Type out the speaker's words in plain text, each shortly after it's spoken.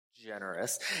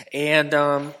Generous. And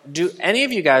do any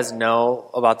of you guys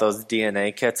know about those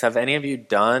DNA kits? Have any of you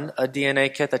done a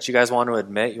DNA kit that you guys want to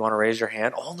admit? You want to raise your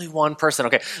hand? Only one person.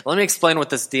 Okay, let me explain what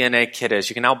this DNA kit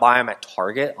is. You can now buy them at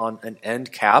Target on an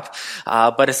end cap.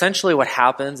 But essentially what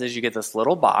happens is you get this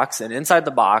little box, and inside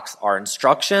the box are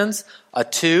instructions, a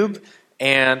tube,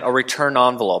 and a return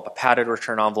envelope, a padded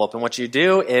return envelope. And what you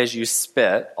do is you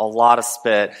spit, a lot of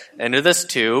spit, into this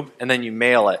tube, and then you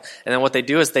mail it. And then what they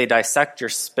do is they dissect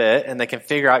your spit, and they can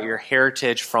figure out your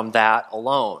heritage from that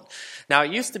alone. Now,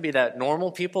 it used to be that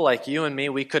normal people like you and me,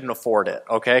 we couldn't afford it,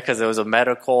 okay, because it was a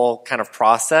medical kind of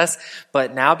process.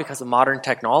 But now, because of modern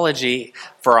technology,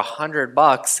 for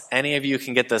 $100, any of you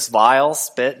can get this vial,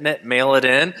 spit in it, mail it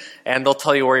in, and they'll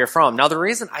tell you where you're from. Now, the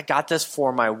reason I got this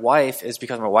for my wife is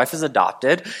because my wife is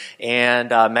adopted,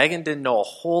 and Megan didn't know a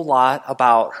whole lot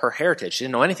about her heritage. She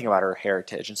didn't know anything about her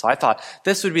heritage. And so I thought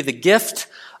this would be the gift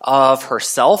of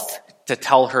herself to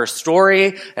tell her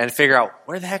story and figure out,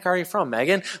 where the heck are you from,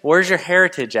 Megan? Where's your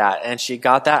heritage at? And she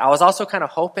got that. I was also kind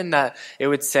of hoping that it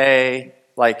would say,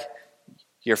 like,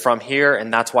 you're from here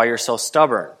and that's why you're so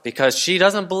stubborn. Because she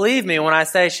doesn't believe me when I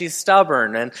say she's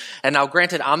stubborn. And now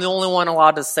granted, I'm the only one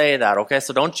allowed to say that, okay?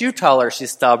 So don't you tell her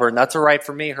she's stubborn. That's all right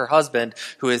for me, her husband,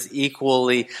 who is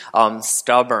equally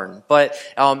stubborn. But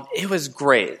it was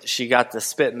great. She got to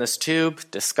spit in this tube,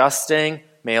 disgusting,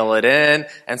 mail it in,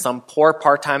 and some poor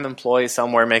part-time employee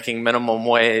somewhere making minimum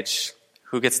wage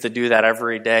who gets to do that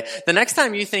every day. The next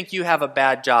time you think you have a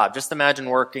bad job, just imagine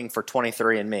working for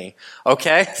 23andMe,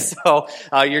 okay? So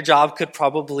your job could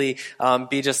probably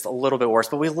be just a little bit worse.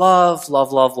 But we love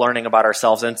learning about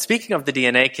ourselves. And speaking of the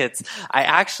DNA kits, I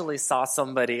actually saw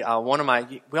somebody,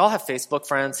 we all have Facebook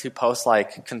friends who post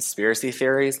like conspiracy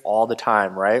theories all the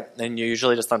time, right? And you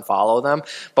usually just unfollow them.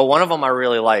 But one of them I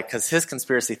really like because his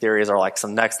conspiracy theories are like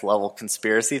some next level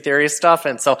conspiracy theory stuff.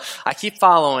 And so I keep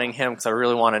following him because I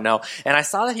really want to know. And I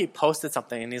saw that he posted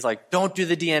something and he's like, don't do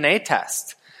the DNA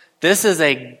test. This is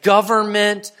a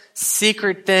government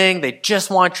secret thing. They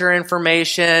just want your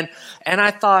information. And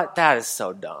I thought, that is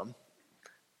so dumb.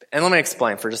 And let me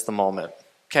explain for just a moment.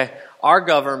 Okay, our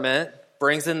government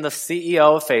brings in the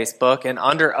CEO of Facebook and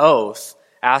under oath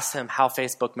asks him how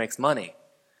Facebook makes money.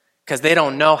 Because they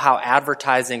don't know how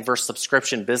advertising versus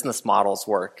subscription business models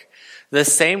work.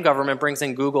 This same government brings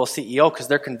in Google CEO because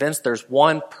they're convinced there's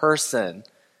one person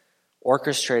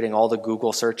orchestrating all the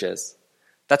Google searches.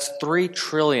 That's 3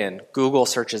 trillion Google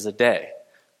searches a day.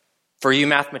 For you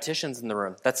mathematicians in the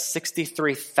room, that's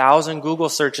 63,000 Google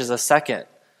searches a second.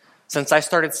 Since I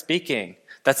started speaking,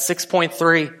 that's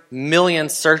 6.3 million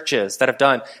searches that have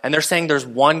done. And they're saying there's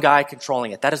one guy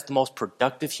controlling it. That is the most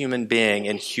productive human being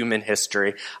in human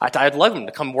history. I'd love him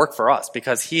to come work for us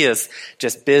because he is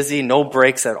just busy, no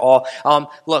breaks at all.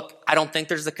 Look, I don't think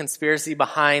there's a conspiracy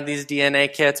behind these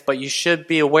DNA kits, but you should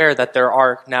be aware that there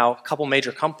are now a couple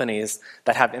major companies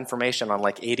that have information on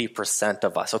like 80%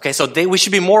 of us. Okay, so we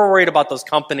should be more worried about those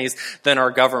companies than our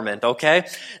government, okay?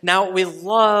 Now, we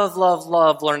love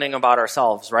learning about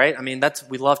ourselves, right? I mean,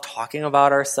 we love talking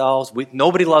about ourselves.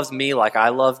 Nobody loves me like I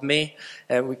love me.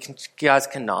 And you guys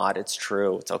can nod. It's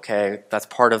true. It's okay. That's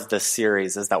part of this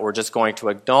series is that we're just going to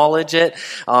acknowledge it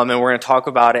and we're going to talk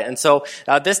about it. And so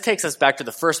this takes us back to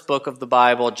the first book of the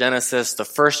Bible, Genesis, the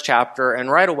first chapter.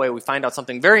 And right away we find out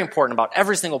something very important about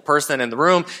every single person in the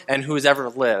room and who's ever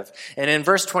lived. And in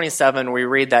verse 27 we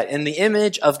read that in the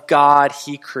image of God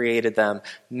he created them.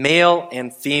 Male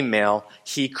and female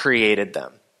he created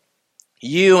them.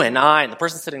 You and I and the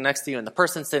person sitting next to you and the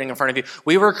person sitting in front of you,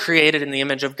 we were created in the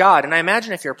image of God. And I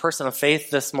imagine if you're a person of faith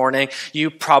this morning,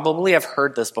 you probably have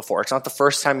heard this before. It's not the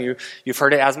first time you've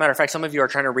heard it. As a matter of fact, some of you are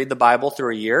trying to read the Bible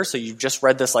through a year, so you've just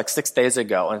read this like 6 days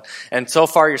ago. And so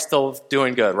far you're still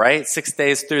doing good, right? 6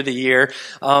 days through the year.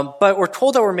 But we're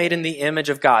told that we're made in the image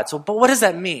of God. But what does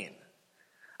that mean?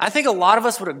 I think a lot of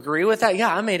us would agree with that.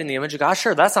 Yeah, I'm made in the image of God.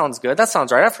 Sure, that sounds good. That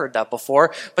sounds right. I've heard that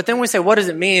before. But then we say, what does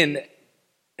it mean?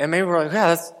 And maybe we're like, yeah,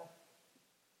 that's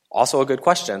also a good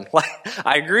question.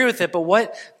 I agree with it, but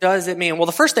what does it mean? Well,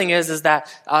 the first thing is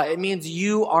that it means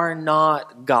you are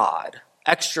not God.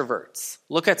 Extroverts,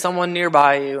 look at someone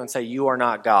nearby you and say, you are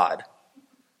not God.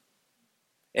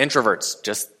 Introverts,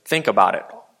 just think about it.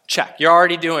 Check. You're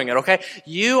already doing it, okay?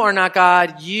 You are not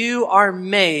God. You are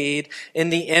made in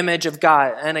the image of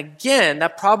God. And again,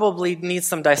 that probably needs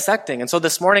some dissecting. And so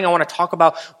this morning I want to talk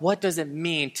about what does it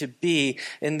mean to be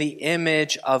in the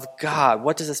image of God?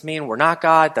 What does this mean? We're not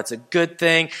God. That's a good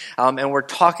thing. And we're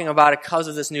talking about it because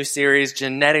of this new series,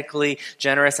 Genetically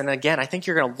Generous. And again, I think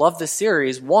you're going to love this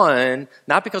series. One,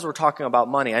 not because we're talking about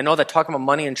money. I know that talking about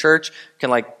money in church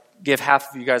can give half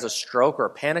of you guys a stroke or a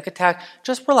panic attack.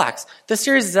 Just relax. This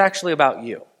series is actually about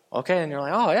you. Okay, and you're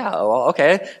like, oh yeah, well,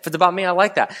 okay. If it's about me, I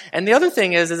like that. And the other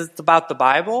thing is it's about the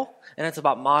Bible, and it's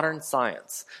about modern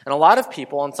science. And a lot of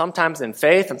people, and sometimes in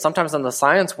faith and sometimes in the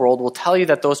science world, will tell you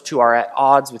that those two are at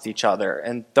odds with each other,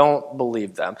 and don't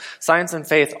believe them. Science and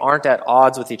faith aren't at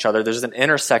odds with each other. There's an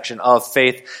intersection of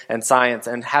faith and science,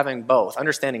 and having both,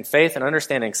 understanding faith and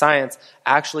understanding science,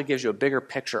 actually gives you a bigger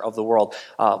picture of the world.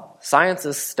 Science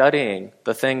is studying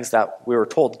the things that we were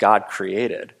told God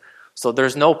created. So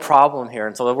there's no problem here.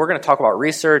 And so we're going to talk about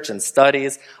research and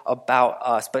studies about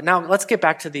us. But now let's get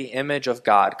back to the image of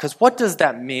God. Because what does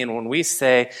that mean when we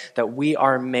say that we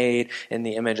are made in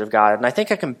the image of God? And I think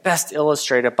I can best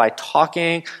illustrate it by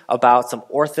talking about some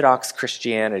Orthodox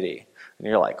Christianity. And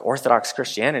you're like, Orthodox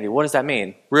Christianity, what does that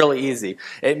mean? Really easy.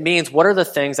 It means what are the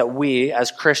things that we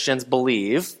as Christians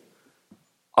believe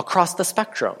across the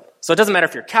spectrum. So it doesn't matter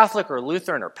if you're Catholic or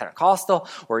Lutheran or Pentecostal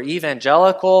or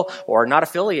evangelical or not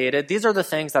affiliated. These are the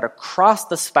things that across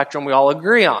the spectrum we all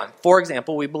agree on. For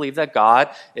example, we believe that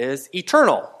God is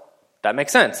eternal. That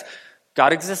makes sense.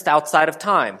 God exists outside of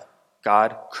time.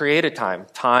 God created time.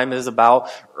 Time is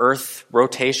about Earth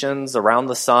rotations around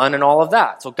the sun and all of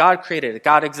that. So God created it.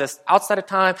 God exists outside of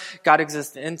time. God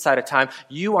exists inside of time.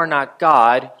 You are not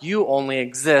God. You only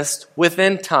exist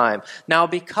within time. Now,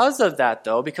 because of that,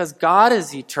 though, because God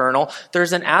is eternal,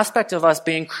 there's an aspect of us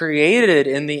being created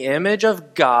in the image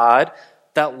of God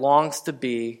that longs to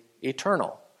be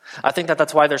eternal. I think that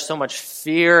that's why there's so much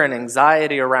fear and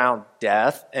anxiety around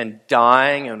death and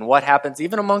dying and what happens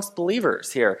even amongst believers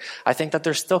here. I think that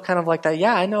there's still kind of like that,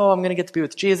 yeah, I know I'm going to get to be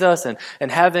with Jesus and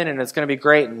heaven and it's going to be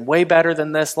great and way better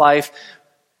than this life.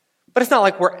 But it's not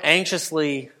like we're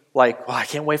anxiously like, well, I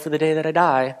can't wait for the day that I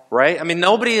die, right? I mean,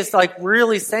 nobody is like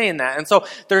really saying that. And so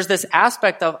there's this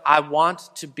aspect of I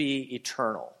want to be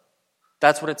eternal.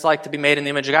 That's what it's like to be made in the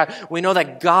image of God. We know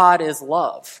that God is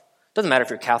love. Doesn't matter if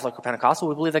you're Catholic or Pentecostal,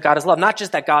 we believe that God is love. Not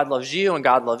just that God loves you and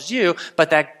God loves you, but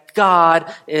that God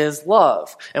is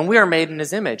love. And we are made in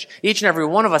His image. Each and every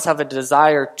one of us have a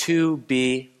desire to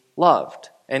be loved.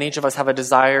 And each of us have a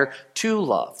desire to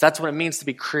love. That's what it means to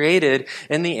be created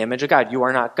in the image of God. You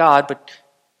are not God, but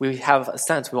we have a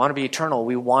sense. We want to be eternal.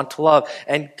 We want to love.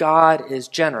 And God is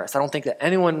generous. I don't think that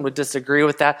anyone would disagree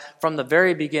with that. From the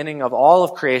very beginning of all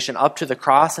of creation up to the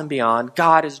cross and beyond,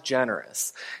 God is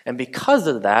generous. And because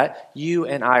of that, you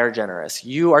and I are generous.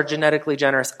 You are genetically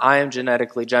generous. I am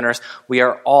genetically generous. We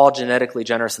are all genetically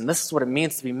generous. And this is what it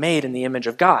means to be made in the image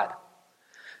of God.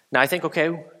 Now I think,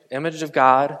 okay, image of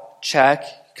God, check.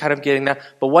 Kind of getting that.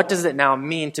 But what does it now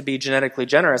mean to be genetically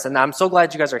generous? And I'm so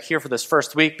glad you guys are here for this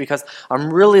first week because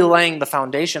I'm really laying the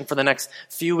foundation for the next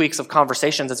few weeks of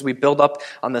conversations as we build up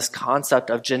on this concept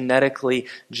of genetically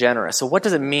generous. So what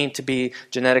does it mean to be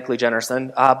genetically generous?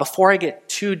 And before I get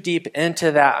too deep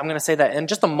into that, I'm going to say that in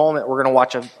just a moment we're going to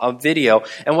watch a video.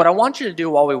 And what I want you to do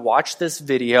while we watch this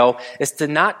video is to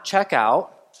not check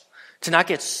out, to not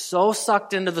get so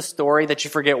sucked into the story that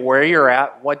you forget where you're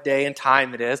at, what day and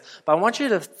time it is. But I want you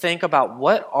to think about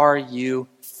what are you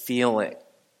feeling?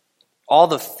 All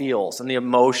the feels and the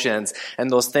emotions and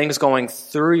those things going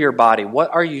through your body. What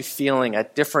are you feeling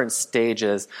at different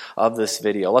stages of this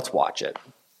video? Let's watch it.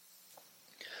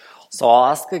 So I'll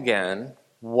ask again,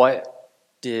 what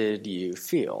did you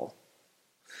feel?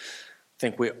 I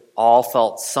think we all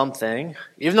felt something,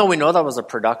 even though we know that was a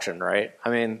production, right?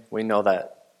 I mean, we know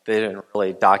that they didn't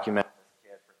really document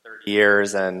it for 30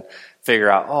 years and figure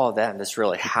out, oh, this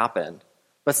really happened.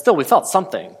 But still, we felt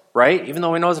something, right? Even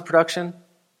though we know it's a production.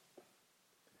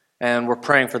 And we're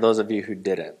praying for those of you who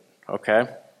didn't, okay?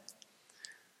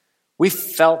 We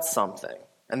felt something.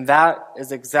 And that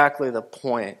is exactly the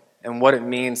point and what it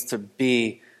means to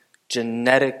be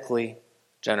genetically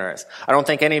generous. I don't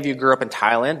think any of you grew up in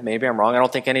Thailand. Maybe I'm wrong. I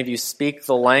don't think any of you speak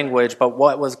the language. But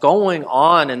what was going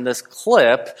on in this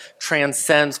clip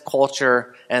transcends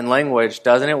culture and language,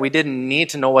 doesn't it? We didn't need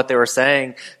to know what they were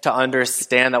saying to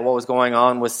understand that what was going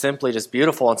on was simply just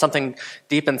beautiful and something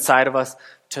deep inside of us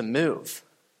to move.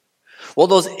 Well,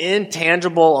 those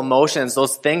intangible emotions,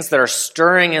 those things that are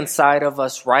stirring inside of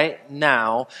us right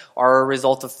now are a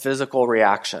result of physical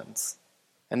reactions.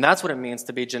 And that's what it means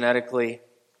to be genetically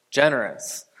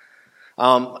generous.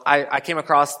 I came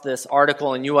across this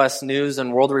article in U.S. News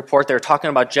and World Report. They were talking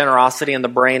about generosity in the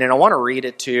brain, and I want to read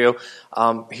it to you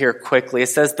here quickly. It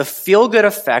says, the feel-good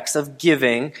effects of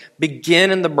giving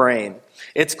begin in the brain.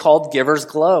 It's called giver's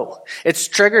glow. It's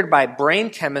triggered by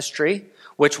brain chemistry,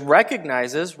 which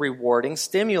recognizes rewarding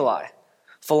stimuli.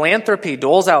 Philanthropy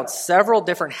doles out several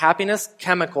different happiness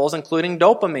chemicals, including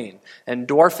dopamine,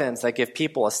 endorphins that give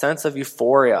people a sense of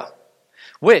euphoria.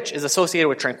 which is associated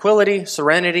with tranquility,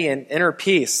 serenity, and inner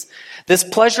peace. This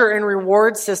pleasure and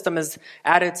reward system is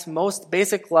at its most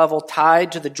basic level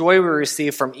tied to the joy we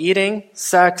receive from eating,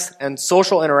 sex, and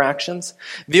social interactions.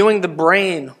 Viewing the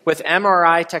brain with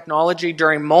MRI technology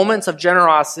during moments of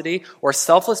generosity or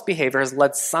selfless behavior has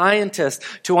led scientists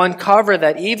to uncover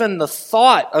that even the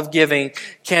thought of giving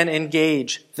can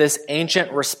engage this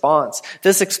ancient response.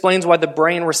 This explains why the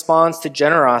brain responds to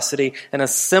generosity in a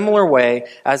similar way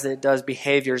as it does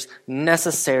behaviors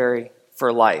necessary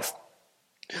for life.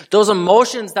 Those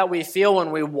emotions that we feel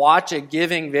when we watch a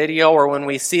giving video or when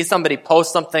we see somebody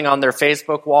post something on their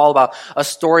Facebook wall about a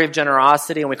story of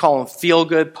generosity, and we call them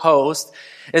feel-good posts,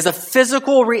 is a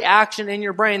physical reaction in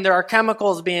your brain. There are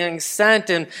chemicals being sent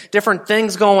and different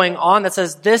things going on that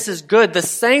says this is good. The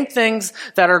same things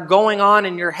that are going on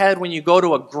in your head when you go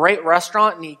to a great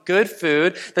restaurant and eat good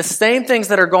food, the same things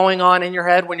that are going on in your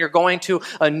head when you're going to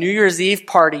a New Year's Eve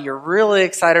party you're really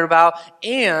excited about,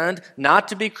 and, not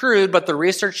to be crude, but the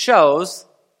research shows,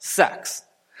 sex.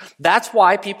 That's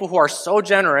why people who are so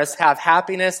generous have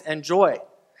happiness and joy.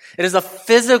 It is a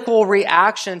physical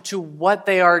reaction to what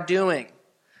they are doing.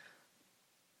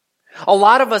 A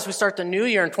lot of us, we start the new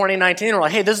year in 2019, we're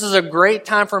like, hey, this is a great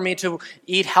time for me to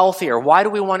eat healthier. Why do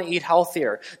we want to eat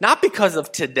healthier? Not because of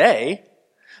today.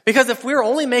 Because if we were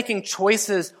only making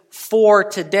choices for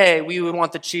today, we would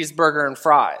want the cheeseburger and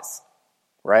fries,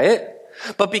 right?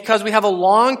 But because we have a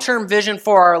long-term vision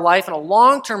for our life and a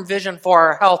long-term vision for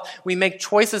our health, we make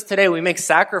choices today. We make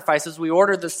sacrifices. We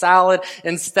order the salad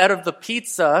instead of the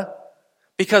pizza,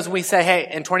 because we say, hey,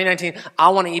 in 2019, I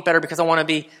want to eat better because I want to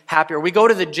be happier. We go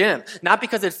to the gym, not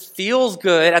because it feels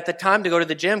good at the time to go to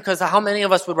the gym, because how many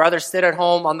of us would rather sit at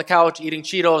home on the couch eating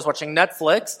Cheetos, watching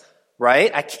Netflix,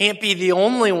 right? I can't be the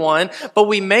only one, but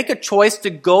we make a choice to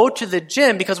go to the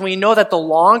gym because we know that the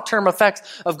long-term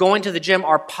effects of going to the gym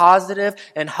are positive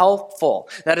and helpful,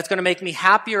 that it's going to make me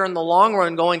happier in the long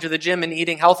run going to the gym and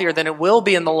eating healthier than it will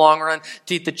be in the long run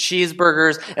to eat the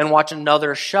cheeseburgers and watch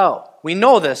another show. We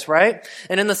know this, right?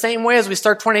 And in the same way as we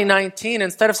start 2019,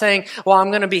 instead of saying, well,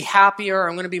 I'm going to be happier,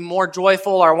 I'm going to be more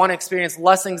joyful, or I want to experience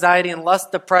less anxiety and less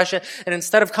depression, and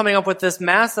instead of coming up with this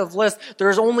massive list,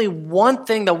 there's only one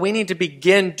thing that we need to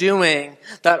begin doing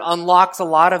that unlocks a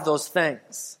lot of those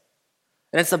things.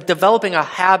 And it's developing a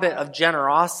habit of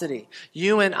generosity.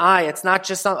 You and I, it's not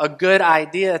just a good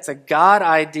idea, it's a God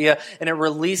idea, and it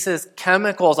releases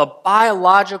chemicals, a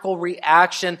biological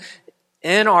reaction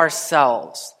in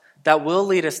ourselves that will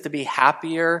lead us to be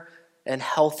happier and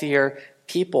healthier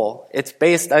people. It's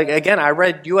based, again, I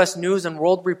read U.S. News and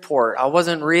World Report. I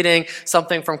wasn't reading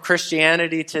something from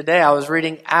Christianity Today. I was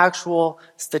reading actual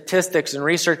statistics and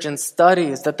research and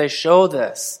studies that they show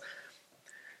this.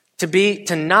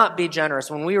 To not be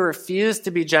generous, when we refuse to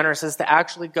be generous, is to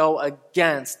actually go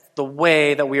against the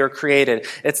way that we are created.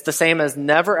 It's the same as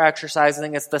never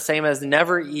exercising. It's the same as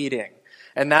never eating.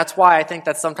 And that's why I think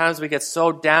that sometimes we get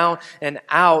so down and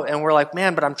out and we're like,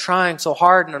 man, but I'm trying so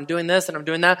hard and I'm doing this and I'm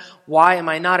doing that. Why am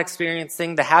I not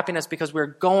experiencing the happiness? Because we're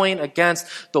going against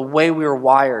the way we were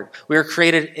wired. We were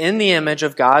created in the image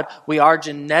of God. We are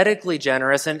genetically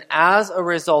generous. And as a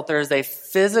result, there's a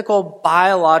physical,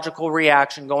 biological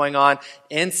reaction going on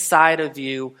inside of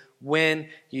you when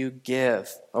you give.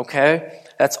 Okay?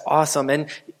 That's awesome. And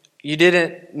you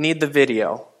didn't need the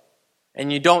video.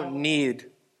 And you don't need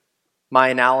my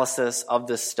analysis of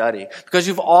this study, because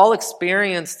you've all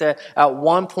experienced it at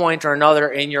one point or another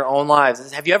in your own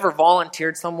lives. Have you ever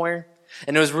volunteered somewhere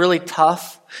and it was really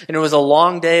tough and it was a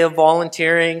long day of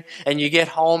volunteering and you get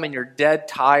home and you're dead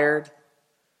tired,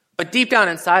 but deep down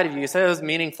inside of you, you said it was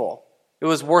meaningful, it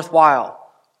was worthwhile?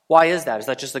 Why is that? Is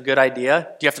that just a good idea?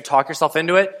 Do you have to talk yourself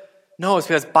into it? No, it's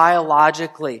because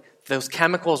biologically those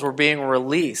chemicals were being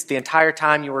released the entire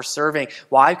time you were serving.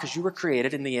 Why? Because you were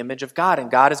created in the image of God, and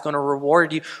God is going to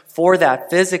reward you for that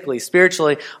physically,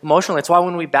 spiritually, emotionally. It's why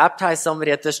when we baptize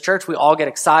somebody at this church, we all get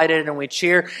excited and we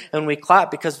cheer and we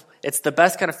clap, because it's the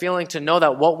best kind of feeling to know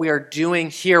that what we are doing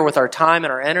here with our time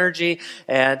and our energy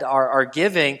and our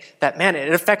giving, that, man,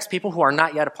 it affects people who are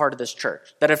not yet a part of this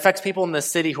church. That affects people in this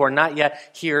city who are not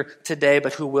yet here today,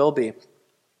 but who will be.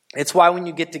 It's why when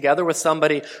you get together with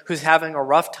somebody who's having a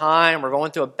rough time or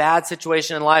going through a bad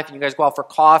situation in life and you guys go out for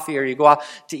coffee or you go out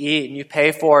to eat and you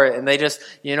pay for it and they just,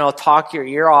 talk your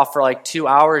ear off for like 2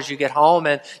 hours, you get home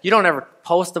and you don't ever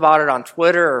post about it on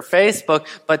Twitter or Facebook,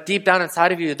 but deep down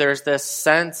inside of you, there's this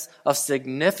sense of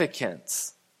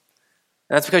significance.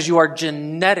 And that's because you are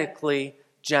genetically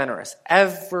generous.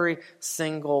 Every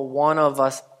single one of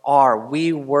us are.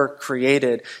 We were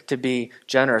created to be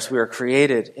generous. We are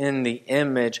created in the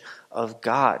image of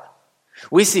God.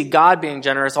 We see God being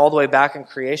generous all the way back in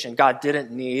creation. God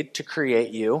didn't need to create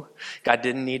you. God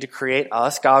didn't need to create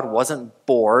us. God wasn't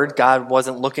bored. God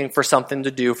wasn't looking for something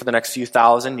to do for the next few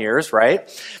thousand years, right?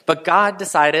 But God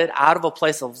decided out of a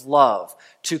place of love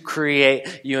to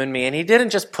create you and me. And he didn't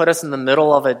just put us in the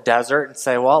middle of a desert and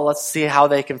say, well, let's see how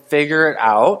they can figure it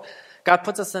out. God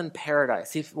puts us in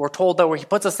paradise. We're told that he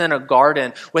puts us in a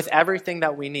garden with everything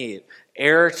that we need.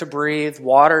 Air to breathe,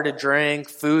 water to drink,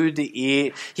 food to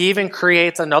eat. He even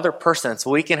creates another person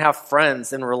so we can have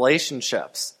friends and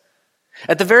relationships.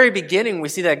 At the very beginning, we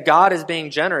see that God is being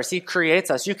generous. He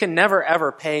creates us. You can never,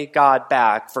 ever pay God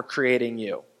back for creating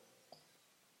you.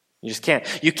 You just can't.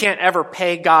 You can't ever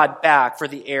pay God back for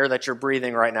the air that you're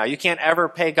breathing right now. You can't ever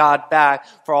pay God back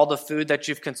for all the food that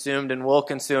you've consumed and will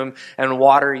consume and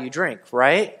water you drink,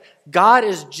 right? God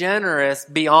is generous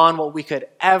beyond what we could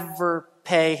ever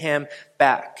pay him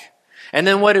back. And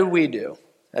then what do we do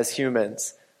as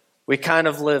humans? We kind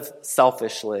of live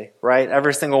selfishly, right?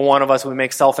 Every single one of us, we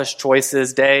make selfish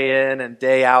choices day in and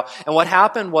day out. And what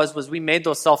happened was we made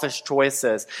those selfish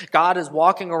choices. God is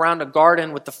walking around a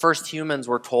garden with the first humans,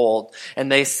 we're told,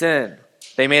 and they sinned.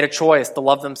 They made a choice to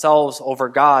love themselves over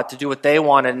God, to do what they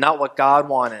wanted, not what God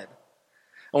wanted.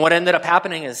 And what ended up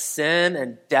happening is sin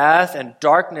and death and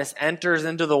darkness enters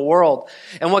into the world.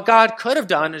 And what God could have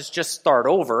done is just start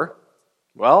over.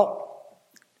 Well,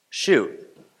 shoot.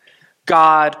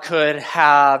 God could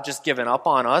have just given up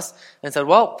on us and said,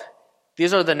 well,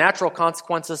 these are the natural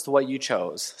consequences to what you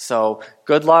chose. So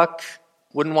good luck.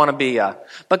 Wouldn't want to be you.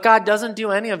 But God doesn't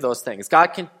do any of those things.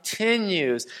 God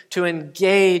continues to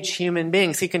engage human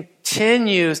beings. He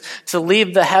continues to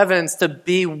leave the heavens to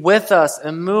be with us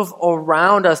and move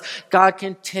around us. God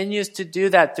continues to do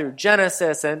that through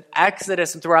Genesis and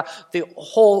Exodus and throughout the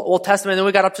whole Old Testament. And then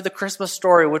we got up to the Christmas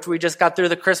story, which we just got through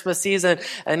the Christmas season.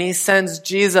 And he sends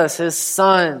Jesus, his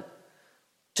son,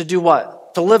 to do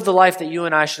what? To live the life that you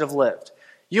and I should have lived.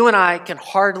 You and I can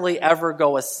hardly ever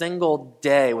go a single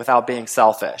day without being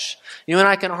selfish. You and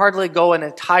I can hardly go an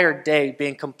entire day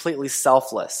being completely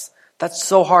selfless. That's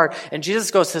so hard. And Jesus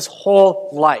goes his whole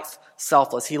life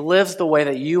selfless. He lives the way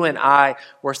that you and I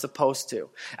were supposed to.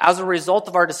 As a result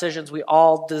of our decisions, we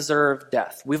all deserve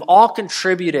death. We've all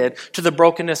contributed to the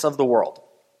brokenness of the world.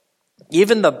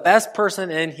 Even the best person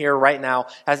in here right now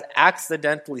has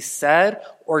accidentally said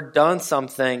or done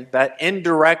something that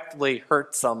indirectly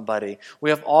hurt somebody.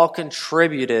 We have all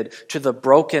contributed to the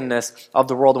brokenness of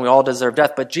the world, and we all deserve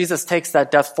death. But Jesus takes that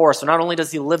death for us. So not only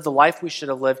does he live the life we should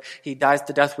have lived, he dies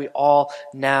the death we all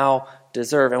now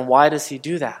deserve. And why does he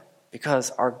do that?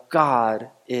 Because our God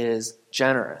is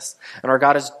generous. And our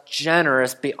God is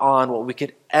generous beyond what we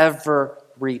could ever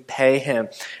repay him.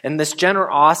 And this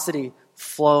generosity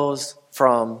flows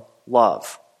from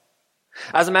love.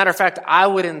 As a matter of fact, I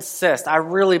would insist, I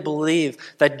really believe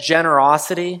that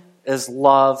generosity is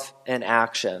love in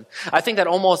action. I think that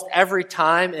almost every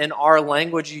time in our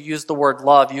language you use the word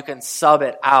love, you can sub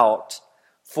it out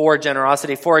for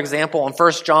generosity. For example, in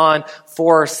 1 John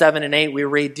 4, 7 and 8, we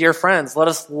read, "Dear friends, let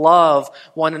us love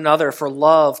one another, for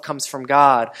love comes from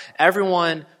God.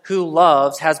 Everyone who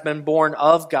loves has been born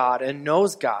of God and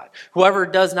knows God. Whoever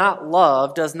does not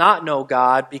love does not know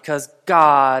God, because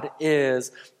God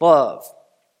is love."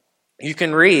 You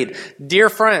can read, "Dear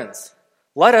friends,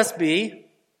 let us be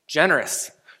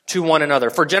generous to one another,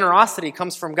 for generosity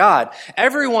comes from God.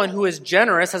 Everyone who is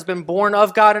generous has been born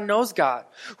of God and knows God.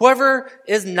 Whoever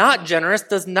is not generous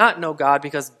does not know God,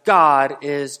 because God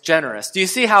is generous." Do you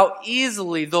see how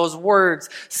easily those words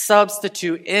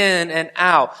substitute in and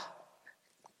out?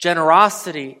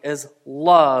 Generosity is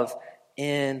love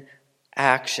in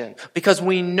action. Because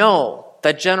we know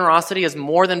that generosity is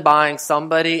more than buying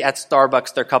somebody at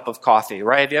Starbucks their cup of coffee,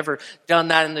 right? Have you ever done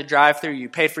that in the drive-thru? You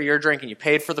paid for your drink and you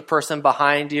paid for the person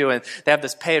behind you, and they have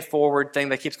this pay it forward thing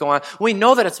that keeps going on. We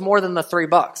know that it's more than the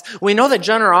 $3. We know that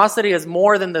generosity is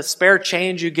more than the spare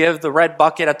change you give the red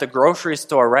bucket at the grocery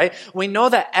store, right? We know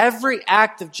that every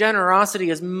act of generosity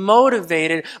is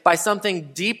motivated by something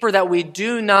deeper that we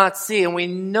do not see, and we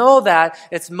know that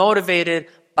it's motivated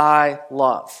by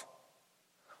love.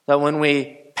 That when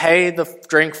we pay the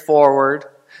drink forward,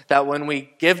 that when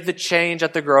we give the change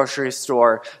at the grocery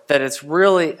store, that it's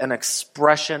really an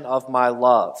expression of my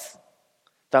love.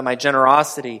 That my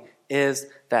generosity is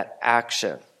that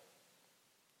action.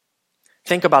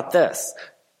 Think about this.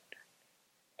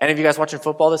 Any of you guys watching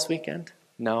football this weekend?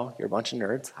 No, you're a bunch of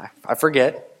nerds. I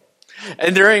forget.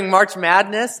 And during March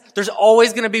Madness, there's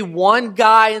always going to be one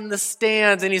guy in the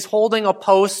stands, and he's holding a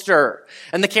poster.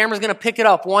 And the camera's going to pick it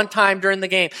up one time during the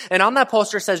game. And on that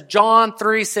poster says John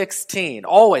 3:16.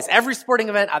 Always. Every sporting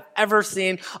event I've ever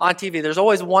seen on TV, there's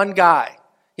always one guy.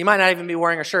 He might not even be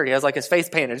wearing a shirt. He has like his face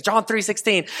painted. It's John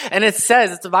 3:16. And it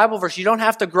says, it's a Bible verse. You don't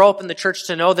have to grow up in the church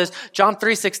to know this. John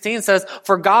 3:16 says,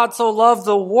 for God so loved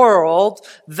the world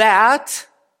that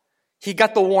he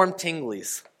got the warm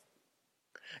tinglies.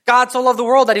 God so loved the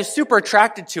world that he's super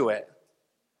attracted to it.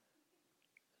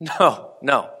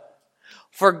 No.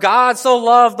 For God so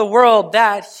loved the world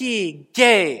that he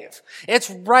gave. It's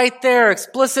right there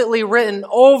explicitly written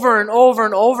over and over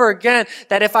and over again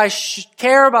that if I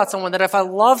care about someone, that if I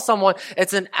love someone,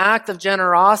 it's an act of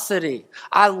generosity.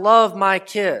 I love my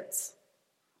kids,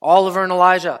 Oliver and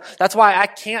Elijah. That's why I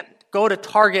can't go to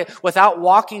Target without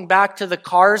walking back to the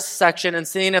Cars section and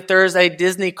seeing if there's a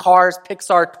Disney Cars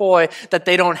Pixar toy that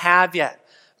they don't have yet.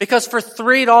 Because for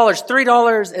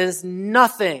 $3 is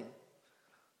nothing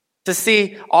to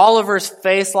see Oliver's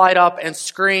face light up and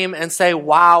scream and say,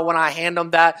 wow, when I hand him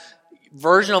that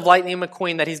version of Lightning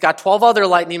McQueen, that he's got 12 other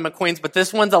Lightning McQueens, but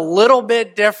this one's a little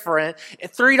bit different.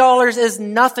 $3 is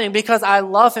nothing because I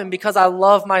love him, because I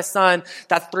love my son.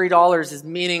 That $3 is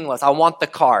meaningless. I want the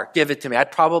car. Give it to me.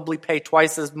 I'd probably pay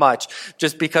twice as much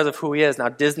just because of who he is. Now,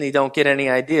 Disney don't get any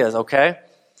ideas, okay?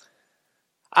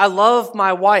 I love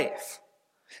my wife.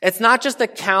 It's not just a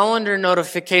calendar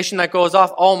notification that goes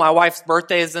off, oh, my wife's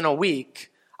birthday is in a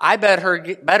week. I better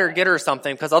get her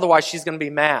something because otherwise she's going to be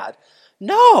mad.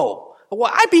 No.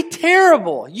 Well, I'd be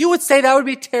terrible. You would say that would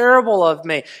be terrible of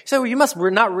me. You say, well, you must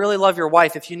not really love your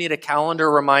wife if you need a calendar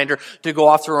reminder to go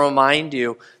off to remind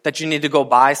you that you need to go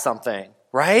buy something,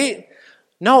 right?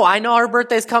 No, I know her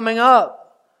birthday's coming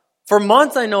up. For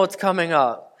months I know it's coming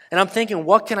up. And I'm thinking,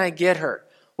 what can I get her?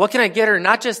 What can I get her?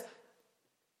 Not just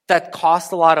that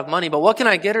costs a lot of money, but what can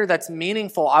I get her that's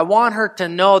meaningful? I want her to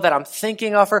know that I'm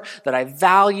thinking of her, that I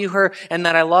value her, and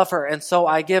that I love her. And so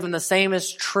I give, and the same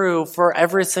is true for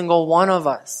every single one of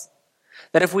us.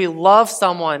 That if we love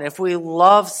someone, if we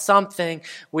love something,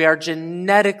 we are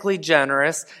genetically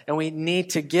generous, and we need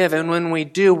to give. And when we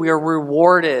do, we are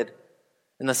rewarded.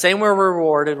 In the same way we're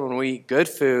rewarded when we eat good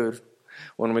food,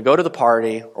 when we go to the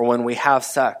party, or when we have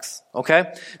sex.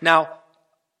 Okay? Now,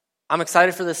 I'm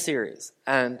excited for this series,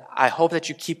 and I hope that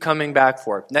you keep coming back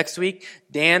for it. Next week,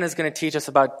 Dan is going to teach us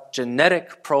about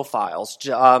generous profiles,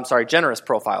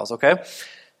 okay?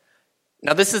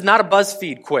 Now, this is not a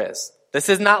BuzzFeed quiz. This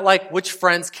is not like, which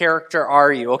Friends character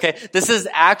are you, okay? This is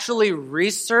actually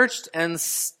researched and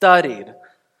studied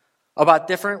about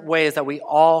different ways that we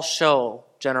all show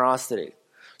generosity.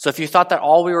 So if you thought that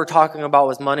all we were talking about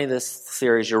was money this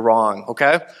series, you're wrong,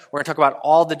 okay? We're going to talk about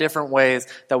all the different ways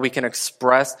that we can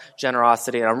express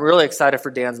generosity. And I'm really excited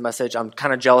for Dan's message. I'm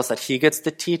kind of jealous that he gets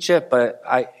to teach it, but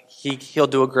he'll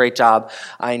do a great job.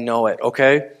 I know it,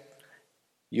 okay?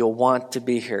 You'll want to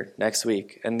be here next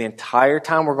week. And the entire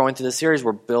time we're going through this series,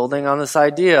 we're building on this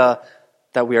idea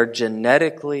that we are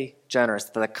genetically generous,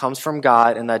 that comes from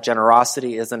God, and that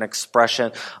generosity is an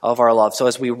expression of our love. So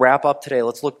as we wrap up today,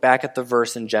 let's look back at the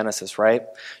verse in Genesis, right?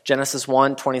 Genesis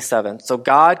 1:27. So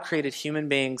God created human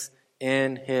beings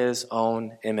in his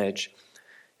own image.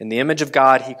 In the image of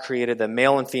God, he created them,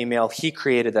 male and female, he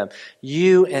created them.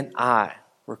 You and I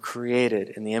were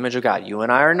created in the image of God. You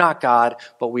and I are not God,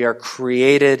 but we are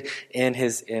created in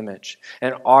his image.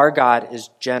 And our God is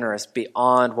generous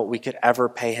beyond what we could ever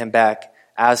pay him back.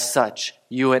 As such,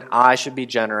 you and I should be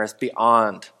generous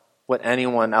beyond what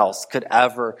anyone else could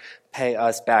ever pay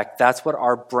us back. That's what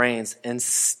our brains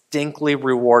instinctively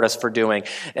reward us for doing.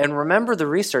 And remember the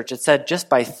research, it said just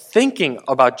by thinking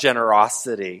about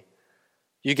generosity,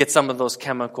 you get some of those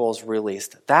chemicals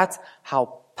released. That's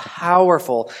how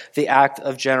powerful the act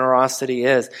of generosity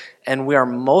is. And we are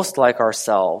most like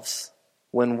ourselves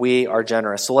when we are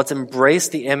generous. So let's embrace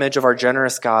the image of our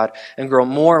generous God and grow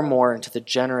more and more into the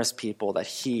generous people that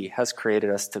he has created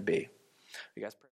us to be. You guys